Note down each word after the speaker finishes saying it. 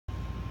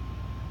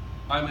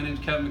Hi, my name is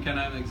Kevin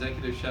MCKenna. I'm the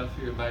executive chef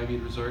here at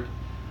Viamede Resort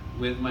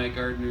with my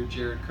gardener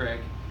Jared Craig.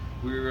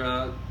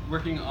 We're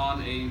working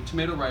on a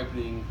tomato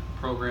ripening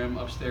program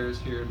upstairs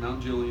here at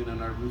Mount Julian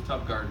in our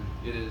rooftop garden.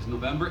 It is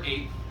November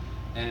 8th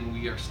and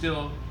we are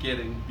still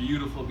getting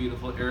beautiful,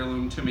 beautiful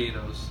heirloom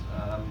tomatoes.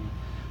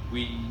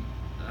 We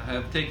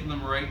have taken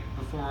them right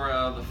before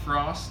the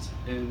frost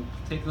and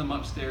taken them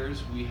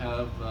upstairs. We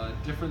have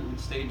different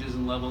stages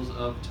and levels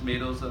of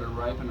tomatoes that are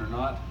ripe and are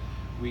not.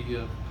 We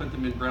put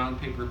them in brown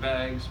paper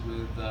bags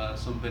with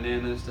some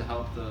bananas to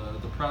help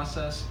the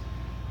process.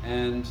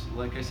 And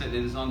like I said,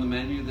 it is on the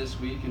menu this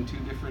week in two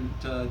different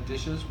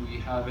dishes. We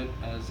have it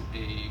as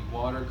a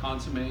water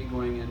consomme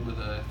going in with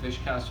a fish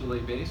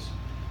cassoulet base.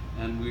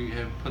 And we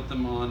have put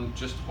them on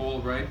just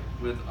whole ripe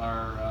with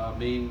our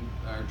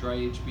our dry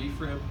aged beef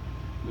rib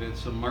with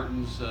some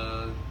Martin's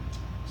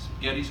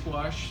spaghetti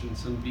squash and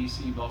some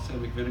BC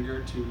balsamic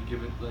vinegar to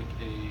give it like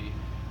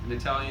an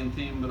Italian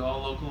theme, but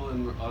all local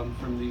and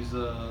from these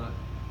the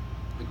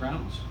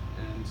grounds.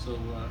 And so,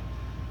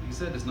 like I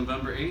said, it's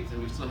November 8th,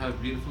 and we still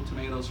have beautiful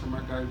tomatoes from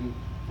our garden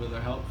with our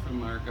help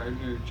from our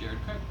gardener Jared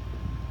Craig.